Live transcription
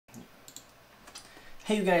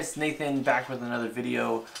Hey you guys, Nathan back with another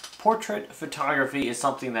video. Portrait photography is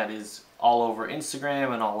something that is all over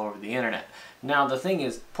Instagram and all over the internet. Now the thing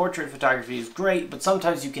is, portrait photography is great, but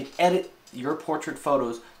sometimes you can edit your portrait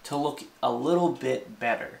photos to look a little bit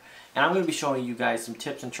better. And I'm going to be showing you guys some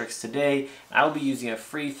tips and tricks today. I'll be using a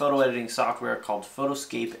free photo editing software called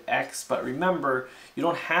Photoscape X, but remember, you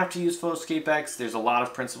don't have to use Photoscape X. There's a lot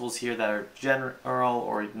of principles here that are general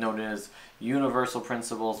or known as universal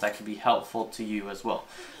principles that can be helpful to you as well.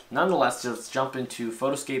 Nonetheless, let's jump into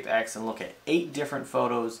Photoscape X and look at 8 different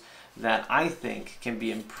photos that I think can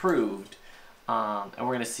be improved, and we're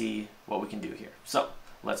going to see what we can do here. So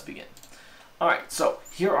let's begin. Alright, so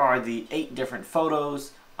here are the 8 different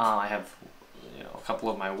photos. I have a couple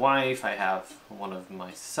of my wife, I have one of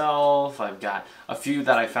myself, I've got a few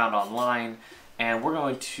that I found online, and we're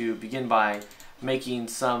going to begin by making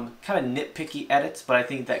some kind of nitpicky edits, but I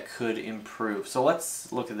think that could improve. So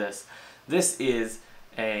let's look at this. This is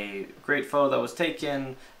a great photo that was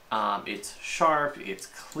taken. It's sharp, it's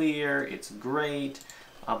clear, it's great,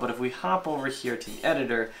 but if we hop over here to the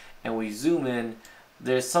editor and we zoom in,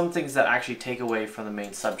 there's some things that actually take away from the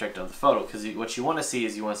main subject of the photo, because what you want to see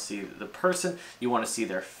is you want to see the person, you want to see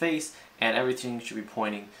their face, and everything should be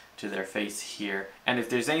pointing to their face here. And if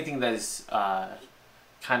there's anything that is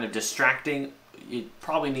kind of distracting, it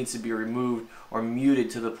probably needs to be removed or muted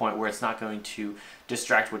to the point where it's not going to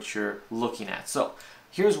distract what you're looking at. So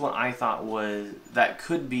here's what I thought that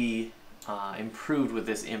could be improved with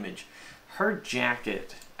this image. Her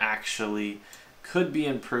jacket actually could be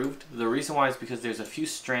improved. The reason why is because there's a few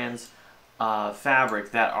strands of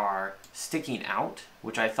fabric that are sticking out,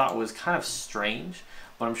 which I thought was kind of strange,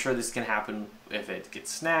 but I'm sure this can happen if it gets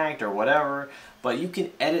snagged or whatever. But you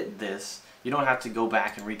can edit this. You don't have to go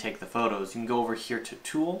back and retake the photos. You can go over here to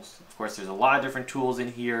tools. Of course, there's a lot of different tools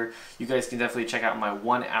in here. You guys can definitely check out my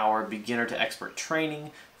 1-hour beginner to expert training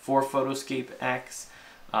for Photoscape X.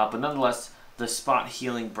 But nonetheless, the spot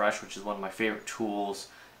healing brush, which is one of my favorite tools,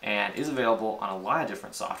 and is available on a lot of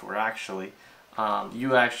different software actually.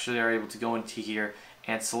 You actually are able to go into here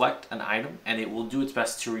and select an item, and it will do its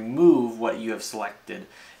best to remove what you have selected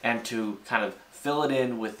and to kind of fill it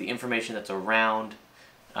in with the information that's around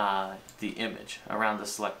the image, around the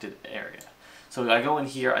selected area. So I go in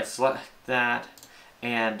here, I select that,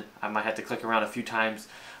 and I might have to click around a few times,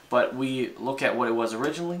 but we look at what it was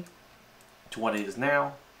originally to what it is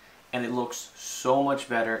now, and it looks so much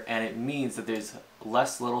better, and it means that there's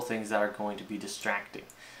less little things that are going to be distracting.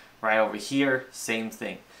 Right over here, same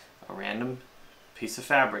thing. A random piece of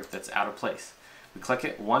fabric that's out of place. We click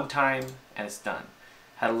it one time and it's done.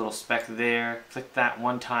 Had a little speck there, click that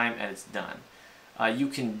one time and it's done. You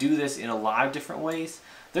can do this in a lot of different ways.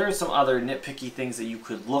 There are some other nitpicky things that you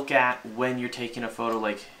could look at when you're taking a photo,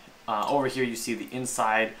 like over here you see the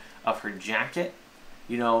inside of her jacket.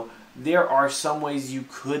 You know, there are some ways you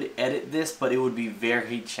could edit this, but it would be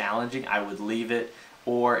very challenging. I would leave it,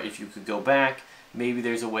 or if you could go back, maybe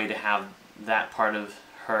there's a way to have that part of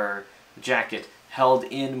her jacket held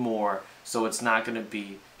in more so it's not going to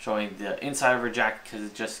be showing the inside of her jacket, because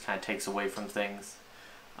it just kind of takes away from things.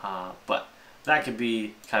 But that could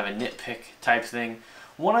be kind of a nitpick type thing.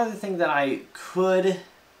 One other thing that I could,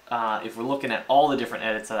 if we're looking at all the different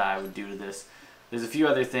edits that I would do to this, there's a few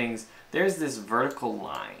other things. There's this vertical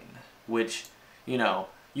line, which, you know,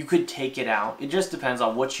 you could take it out. It just depends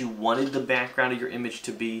on what you wanted the background of your image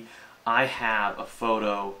to be. I have a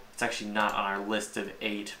photo, it's actually not on our list of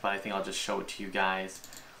 8, but I think I'll just show it to you guys.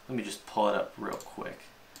 Let me just pull it up real quick.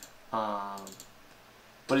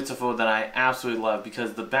 But it's a photo that I absolutely love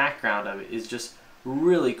because the background of it is just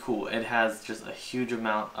really cool. It has just a huge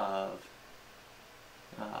amount of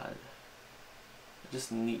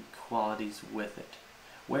just neat qualities with it.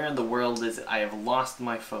 Where in the world is it? I have lost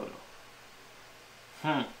my photo.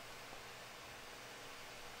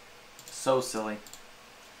 So silly.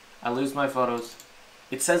 I lose my photos.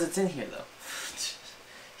 It says it's in here though.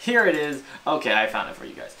 Here it is. Okay, I found it for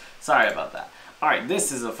you guys. Sorry about that. Alright,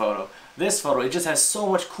 this is a photo. This photo, it just has so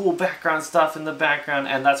much cool background stuff in the background,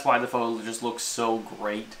 and that's why the photo just looks so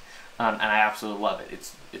great. And I absolutely love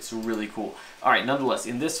it. It's really cool. Alright, nonetheless,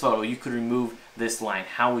 in this photo, you could remove this line.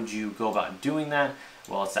 How would you go about doing that?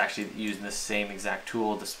 Well, it's actually using the same exact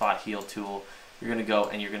tool, the spot heal tool. You're going to go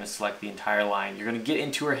and you're going to select the entire line. You're going to get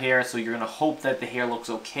into her hair, so you're going to hope that the hair looks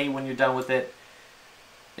okay when you're done with it.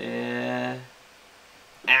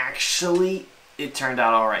 Actually, it turned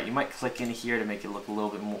out alright. You might click in here to make it look a little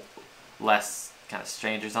bit more, less kind of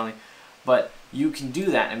strange or something. But you can do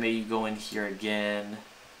that, and maybe go in here again.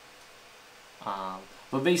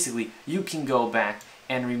 But basically, you can go back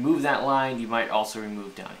and remove that line. You might also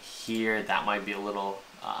remove down here. That might be a little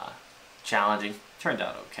challenging. Turned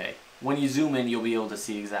out okay. When you zoom in, you'll be able to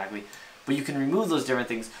see exactly. But you can remove those different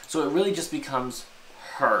things, so it really just becomes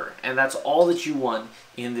her. And that's all that you want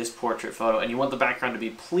in this portrait photo. And you want the background to be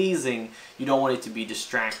pleasing. You don't want it to be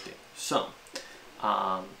distracting. So,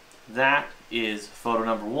 that is photo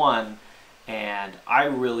number 1. And I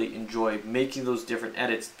really enjoy making those different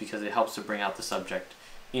edits because it helps to bring out the subject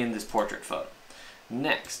in this portrait photo.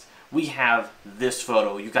 Next, we have this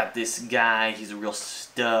photo. You got this guy, he's a real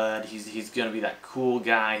stud, he's gonna be that cool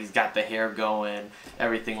guy, he's got the hair going,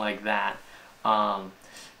 everything like that.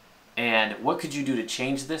 And what could you do to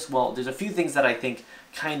change this? Well, there's a few things that I think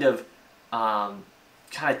kind of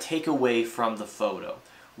take away from the photo.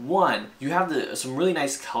 One, you have some really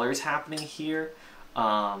nice colors happening here.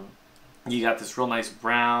 You got this real nice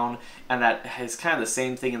brown, and that is kind of the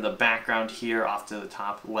same thing in the background here off to the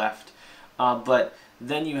top left. But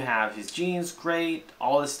then you have his jeans, great,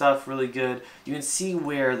 all this stuff, really good. You can see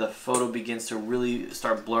where the photo begins to really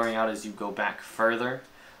start blurring out as you go back further.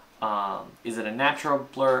 Is it a natural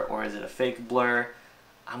blur or is it a fake blur?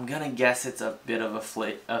 I'm gonna guess it's a bit of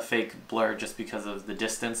a fake blur just because of the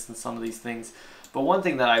distance and some of these things. But one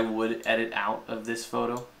thing that I would edit out of this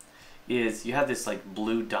photo is you have this like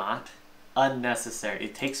blue dot. Unnecessary.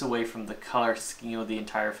 It takes away from the color scheme of the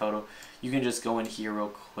entire photo. You can just go in here real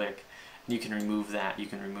quick and you can remove that. You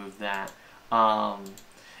can remove that. And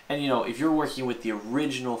you know, if you're working with the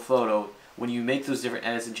original photo, when you make those different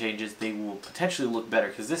edits and changes, they will potentially look better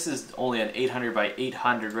because this is only an 800 by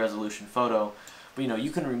 800 resolution photo. But you know,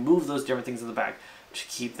 you can remove those different things in the back to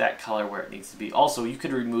keep that color where it needs to be. Also, you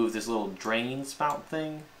could remove this little drain spout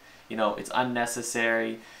thing. You know, it's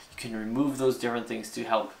unnecessary. You can remove those different things to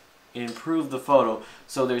help improve the photo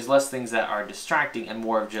so there's less things that are distracting and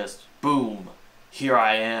more of just boom, here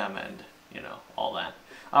I am, and you know, all that.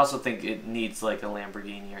 I also think it needs like a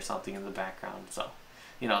Lamborghini or something in the background, so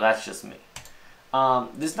you know, that's just me.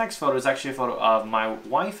 This next photo is actually a photo of my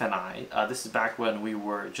wife and I. This is back when we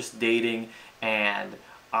were just dating and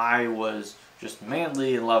I was just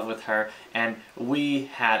madly in love with her, and we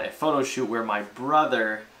had a photo shoot where my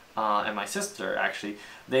brother and my sister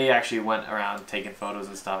they actually went around taking photos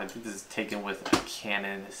and stuff. I think this is taken with a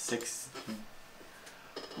Canon 6.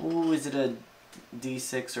 Ooh, is it a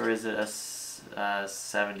D6 or is it a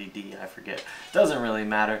 70D? I forget. Doesn't really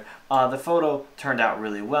matter. The photo turned out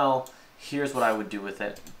really well. Here's what I would do with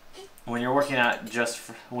it. When you're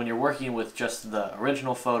working with just the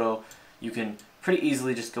original photo, you can pretty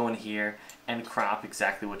easily just go in here and crop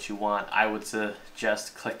exactly what you want. I would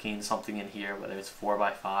suggest clicking something in here, whether it's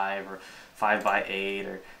 4:5 or 5:8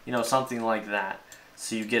 or you know, something like that,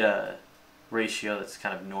 so you get a ratio that's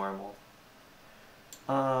kind of normal.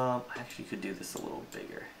 I actually could do this a little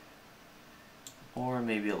bigger, or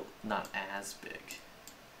maybe not as big.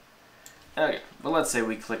 Okay, but let's say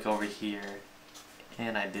we click over here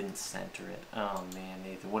and I didn't center it. Oh man,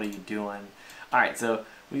 Nathan, what are you doing? Alright, so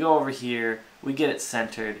we go over here, we get it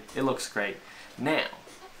centered, it looks great. Now,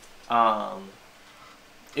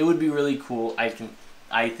 it would be really cool. I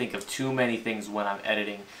think of too many things when I'm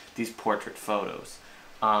editing these portrait photos.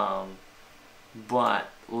 But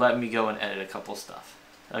let me go and edit a couple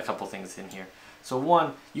things in here. So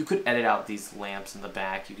one, you could edit out these lamps in the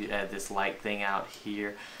back. You could edit this light thing out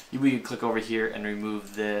here. We could click over here and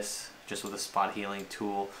remove this just with a spot healing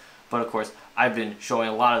tool. But of course, I've been showing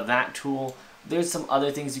a lot of that tool. There's some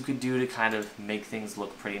other things you could do to kind of make things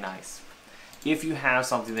look pretty nice. If you have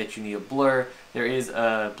something that you need a blur, there is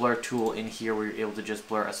a blur tool in here where you're able to just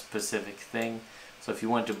blur a specific thing. So if you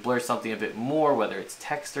want to blur something a bit more, whether it's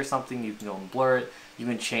text or something, you can go and blur it. You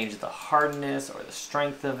can change the hardness or the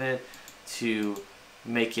strength of it to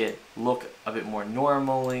make it look a bit more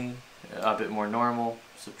normal.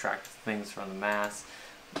 Subtract things from the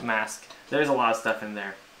mask. There's a lot of stuff in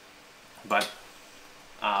there. But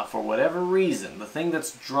for whatever reason, the thing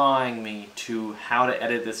that's drawing me to how to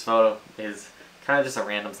edit this photo is kind of just a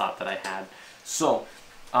random thought that I had. So,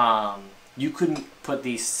 you couldn't put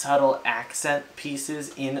these subtle accent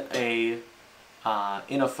pieces in a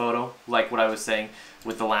photo, like what I was saying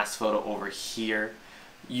with the last photo over here.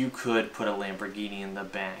 You could put a Lamborghini in the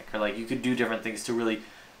back, or like you could do different things to really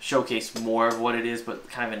showcase more of what it is, but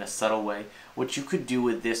kind of in a subtle way. What you could do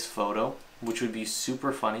with this photo, which would be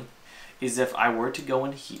super funny, is if I were to go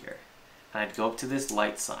in here, and I'd go up to this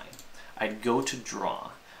light sign, I'd go to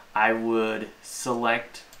draw, I would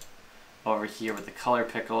select over here with the color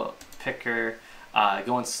picker,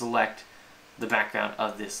 go and select the background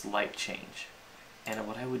of this light change. And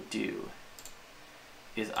what I would do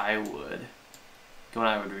is I would go and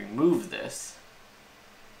I would remove this,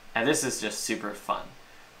 and this is just super fun.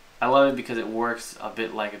 I love it because it works a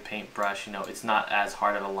bit like a paintbrush. You know, it's not as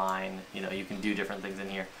hard of a line. You know, you can do different things in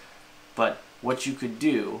here. But what you could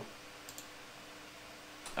do,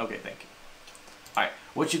 okay, thank you. All right,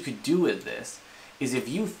 what you could do with this is if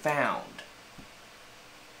you found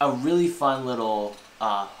a really fun little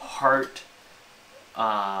heart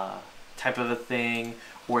type of a thing,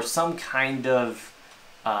 or some kind of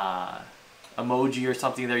emoji or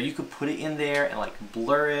something there, you could put it in there and like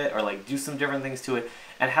blur it or like do some different things to it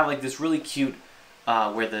and have like this really cute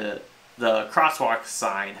where the crosswalk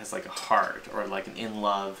sign has like a heart or like an in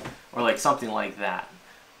love or like something like that.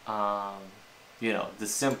 You know, the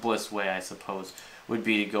simplest way, I suppose, would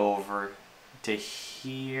be to go over to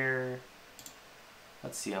here.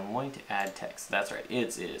 Let's see, I'm going to add text. That's right,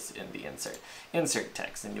 it is in the insert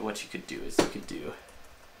text. And what you could do is you could do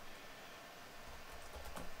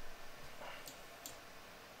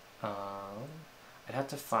I'd have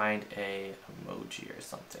to find a emoji or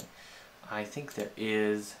something. I think there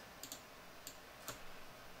is.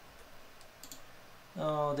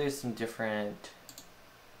 Oh, there's some different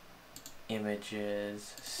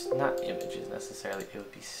images. Not images necessarily, it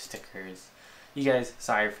would be stickers. You guys,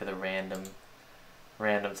 sorry for the random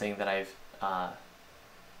thing that I've gone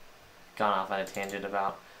off on a tangent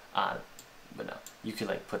about. But no, you could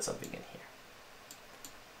like put something in here.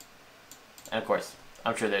 And of course,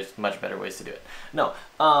 I'm sure there's much better ways to do it. No,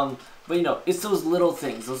 but you know, it's those little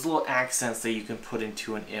things, those little accents that you can put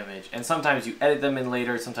into an image. And sometimes you edit them in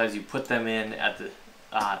later, sometimes you put them in at the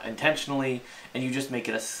intentionally, and you just make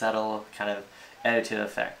it a subtle kind of edited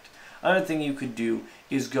effect. Another thing you could do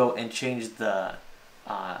is go and change the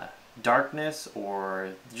darkness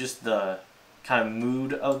or just the kind of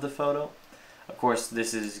mood of the photo. Of course,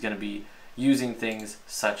 this is going to be using things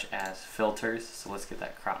such as filters. So let's get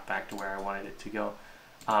that crop back to where I wanted it to go.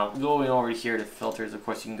 Going over here to filters, of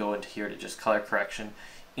course you can go into here to just color correction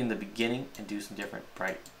in the beginning and do some different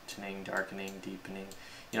brightening, darkening, deepening,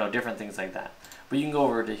 you know, different things like that. But you can go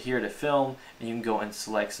over to here to film and you can go and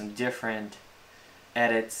select some different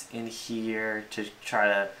edits in here to try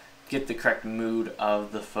to get the correct mood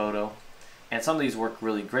of the photo. And some of these work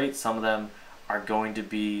really great, some of them are going to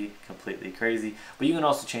be completely crazy, but you can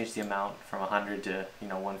also change the amount from 100 to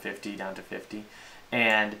 150 down to 50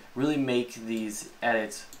 and really make these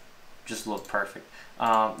edits just look perfect.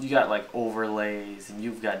 You got like overlays and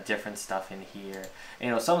you've got different stuff in here,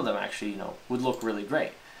 and some of them actually would look really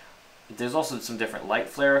great. There's also some different light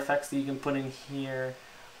flare effects that you can put in here,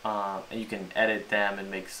 and you can edit them and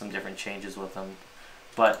make some different changes with them.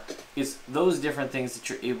 But it's those different things that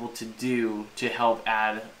you're able to do to help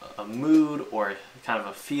add a mood or kind of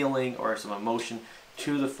a feeling or some emotion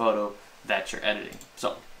to the photo that you're editing.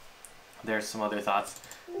 So there's some other thoughts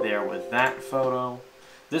there with that photo.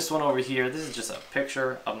 This one over here, this is just a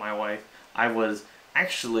picture of my wife. I was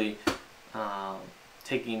actually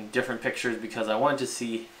taking different pictures because I wanted to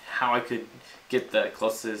see how I could get the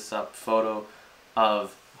closest up photo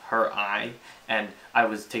of her eye, and I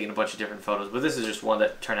was taking a bunch of different photos, but this is just one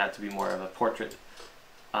that turned out to be more of a portrait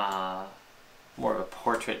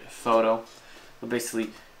photo. But basically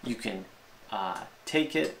you can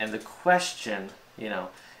take it, and the question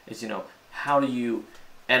is how do you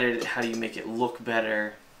edit it, how do you make it look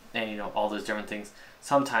better, and all those different things.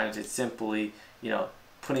 Sometimes it's simply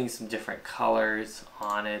putting some different colors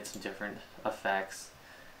on it, some different effects,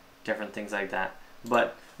 different things like that.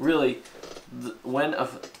 But really, when a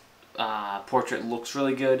portrait looks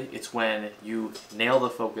really good, it's when you nail the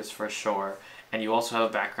focus for sure, and you also have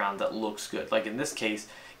a background that looks good. Like in this case,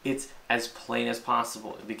 it's as plain as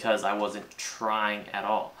possible because I wasn't trying at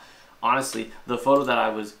all. Honestly, the photo that I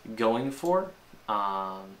was going for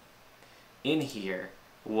in here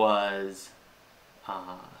was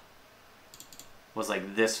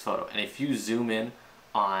like this photo. And if you zoom in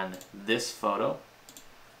on this photo,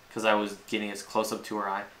 because I was getting as close up to her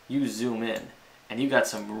eye, you zoom in and you got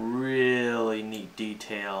some really neat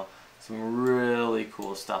detail, some really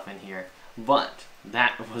cool stuff in here. But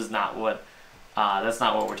that was not what that's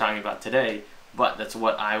not what we're talking about today, but that's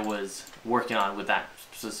what I was working on with that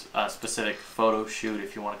specific photo shoot,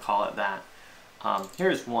 if you want to call it that.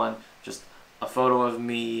 Here's one, just a photo of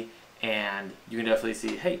me, and you can definitely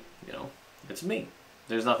see, hey, it's me.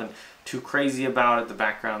 There's nothing too crazy about it. The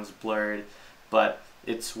background's blurred, but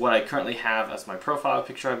it's what I currently have as my profile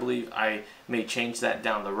picture, I believe. I may change that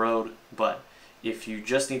down the road, but if you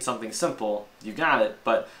just need something simple, you got it,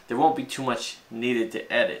 but there won't be too much needed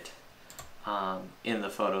to edit in the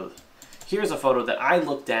photo. Here's a photo that I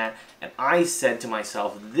looked at and I said to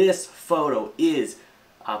myself, this photo is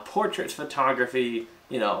portrait photography,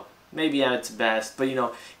 maybe at its best, but you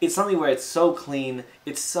know, it's something where it's so clean,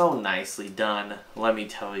 it's so nicely done. Let me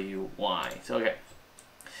tell you why. So, okay.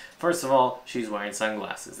 First of all, she's wearing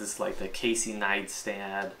sunglasses. This is like the Casey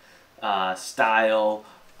Neistat style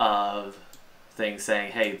of things,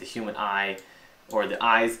 saying, hey, the human eye or the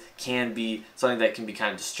eyes can be something that can be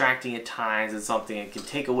kind of distracting at times, and something that can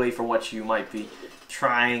take away from what you might be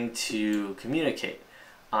trying to communicate.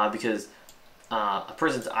 Because a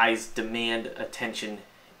person's eyes demand attention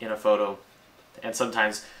in a photo, and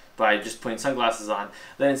sometimes by just putting sunglasses on,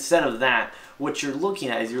 then instead of that, what you're looking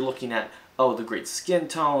at is you're looking at, oh, the great skin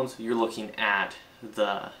tones, you're looking at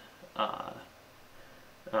the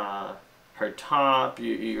her top,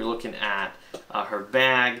 you're looking at her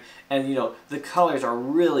bag, and you know, the colors are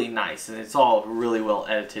really nice and it's all really well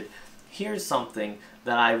edited. Here's something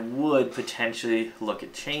that I would potentially look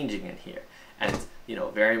at changing in here, and it's, you know,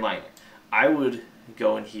 very minor. I would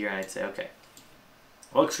go in here and I'd say, okay,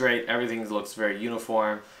 looks great, everything looks very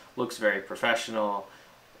uniform, looks very professional,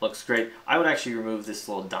 looks great. I would actually remove this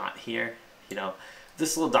little dot here. You know,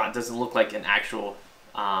 this little dot doesn't look like an actual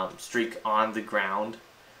streak on the ground.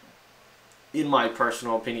 In my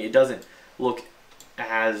personal opinion, it doesn't look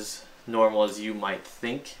as normal as you might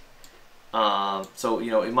think. So,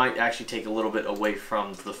 you know, it might actually take a little bit away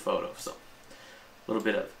from the photo. So, a little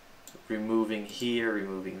bit of removing here,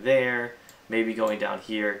 removing there, maybe going down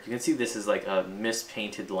here. You can see this is like a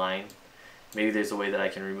mispainted line. Maybe there's a way that I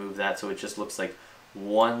can remove that so it just looks like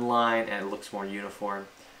one line and it looks more uniform.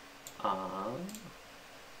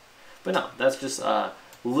 But no, that's just a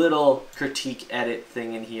little critique edit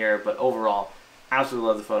thing in here, but overall, absolutely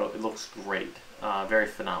love the photo. It looks great. Very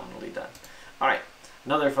phenomenally done. Alright,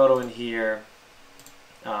 another photo in here.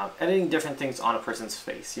 Editing different things on a person's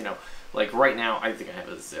face. You know, like right now, I think I have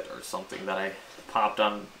a zit or something that I popped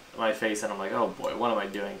on my face, and I'm like, oh boy, what am I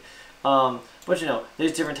doing? But you know,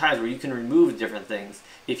 there's different times where you can remove different things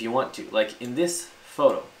if you want to. Like in this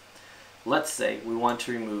photo, let's say we want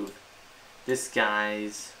to remove this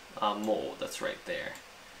guy's mole that's right there.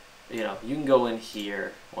 You know, you can go in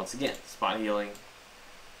here, once again, spot healing,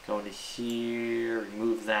 go into here,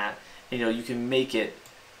 remove that, and, you know, you can make it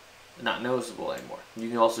not noticeable anymore. You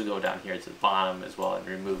can also go down here to the bottom as well and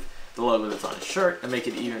remove the logo that's on his shirt and make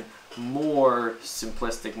it even more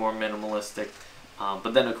simplistic, more minimalistic.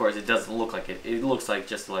 But then, of course, it doesn't look like it. It looks like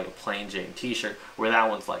just like a plain Jane t-shirt, where that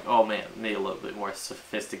one's like, oh man, made a little bit more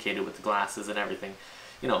sophisticated with the glasses and everything,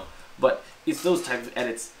 you know. But it's those types of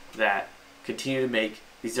edits that continue to make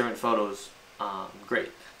these different photos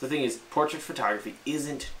great. The thing is, portrait photography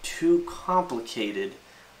isn't too complicated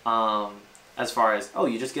as far as, oh,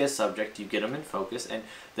 you just get a subject, you get them in focus, and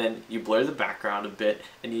then you blur the background a bit,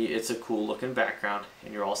 and it's a cool looking background,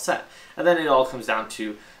 and you're all set. And then it all comes down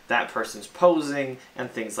to that person's posing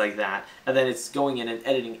and things like that, and then it's going in and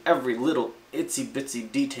editing every little itsy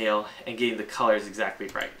bitsy detail and getting the colors exactly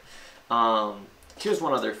right. Here's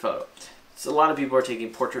one other photo. So a lot of people are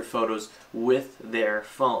taking portrait photos with their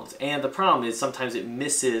phones, and the problem is sometimes it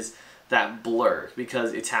misses that blur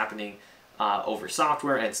because it's happening over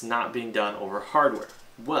software and it's not being done over hardware.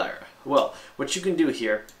 Well, what you can do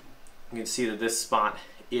here, you can see that this spot,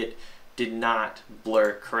 it did not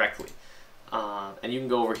blur correctly. And you can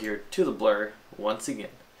go over here to the blur once again.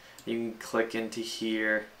 You can click into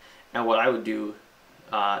here, and what I would do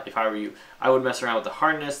if I were you, I would mess around with the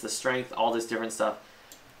hardness, the strength, all this different stuff,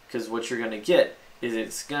 because what you're going to get is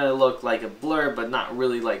it's going to look like a blur, but not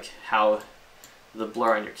really like how the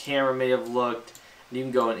blur on your camera may have looked. And you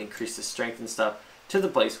can go and increase the strength and stuff to the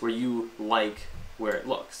place where you like where it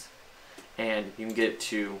looks, and you can get it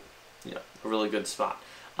to, you know, a really good spot.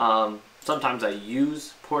 Sometimes I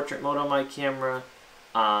use portrait mode on my camera,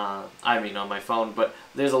 I mean on my phone, but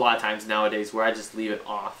there's a lot of times nowadays where I just leave it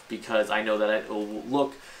off because I know that it will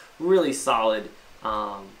look really solid,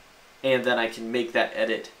 and then I can make that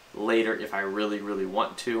edit later if I really, really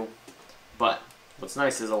want to. But what's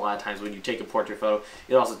nice is a lot of times when you take a portrait photo,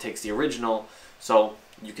 it also takes the original, so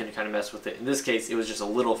you can kind of mess with it. In this case, it was just a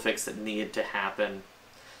little fix that needed to happen.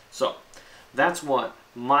 So that's what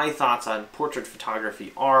my thoughts on portrait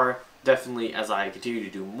photography are. Definitely, as I continue to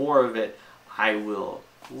do more of it, I will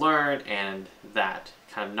learn, and that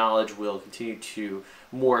kind of knowledge will continue to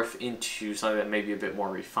morph into something that may be a bit more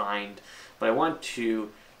refined. But I want to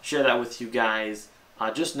share that with you guys.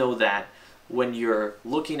 Just know that when you're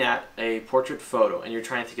looking at a portrait photo and you're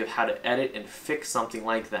trying to think of how to edit and fix something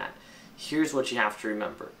like that, here's what you have to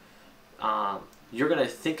remember. You're going to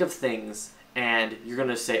think of things and you're going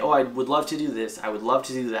to say, oh, I would love to do this, I would love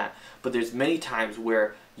to do that, but there's many times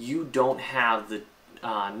where you don't have the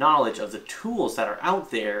knowledge of the tools that are out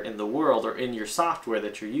there in the world or in your software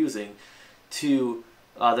that you're using to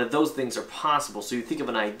that those things are possible. So you think of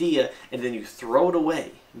an idea and then you throw it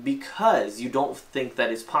away because you don't think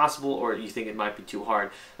that it's possible, or you think it might be too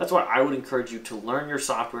hard. That's why I would encourage you to learn your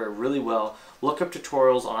software really well, look up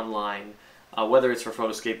tutorials online, whether it's for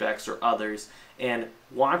Photoscape X or others, and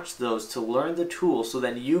watch those to learn the tool so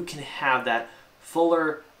that you can have that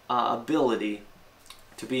fuller ability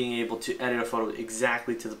to being able to edit a photo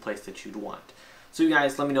exactly to the place that you'd want. So you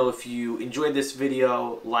guys, let me know if you enjoyed this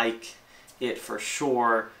video, like it for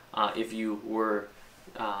sure, if you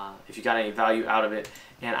got any value out of it,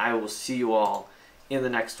 and I will see you all in the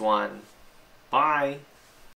next one. Bye.